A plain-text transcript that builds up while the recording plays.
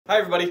Hi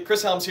everybody,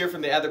 Chris Helms here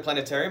from the Adler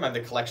Planetarium. I'm the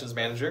collections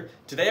manager.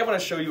 Today I want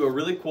to show you a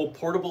really cool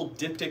portable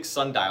Diptych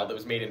sundial that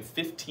was made in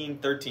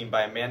 1513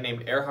 by a man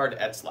named Erhard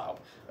Etzlaub,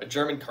 a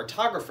German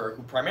cartographer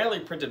who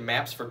primarily printed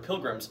maps for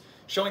pilgrims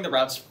showing the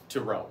routes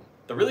to Rome.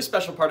 The really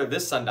special part of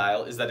this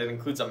sundial is that it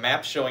includes a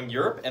map showing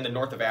Europe and the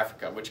north of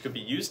Africa, which could be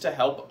used to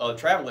help a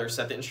traveler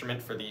set the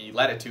instrument for the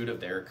latitude of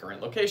their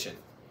current location.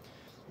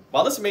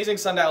 While this amazing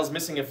sundial is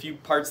missing a few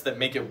parts that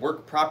make it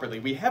work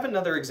properly, we have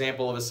another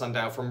example of a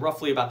sundial from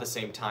roughly about the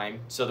same time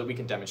so that we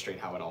can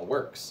demonstrate how it all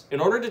works. In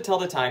order to tell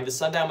the time, the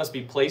sundial must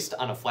be placed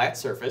on a flat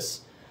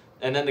surface,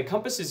 and then the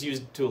compass is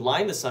used to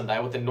align the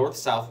sundial with the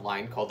north-south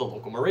line called the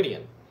local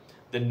meridian.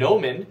 The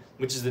gnomon,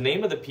 which is the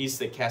name of the piece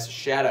that casts a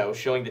shadow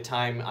showing the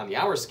time on the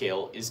hour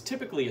scale, is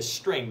typically a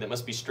string that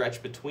must be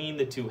stretched between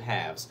the two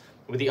halves,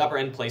 with the upper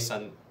end placed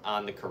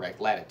on the correct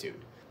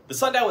latitude. The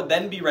sundial would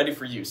then be ready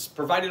for use,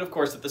 provided of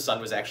course that the sun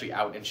was actually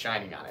out and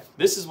shining on it.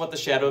 This is what the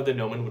shadow of the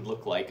gnomon would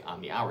look like on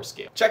the hour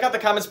scale. Check out the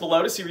comments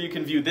below to see where you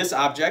can view this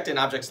object and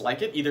objects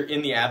like it, either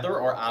in the Adler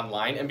or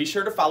online, and be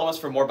sure to follow us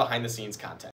for more behind the scenes content.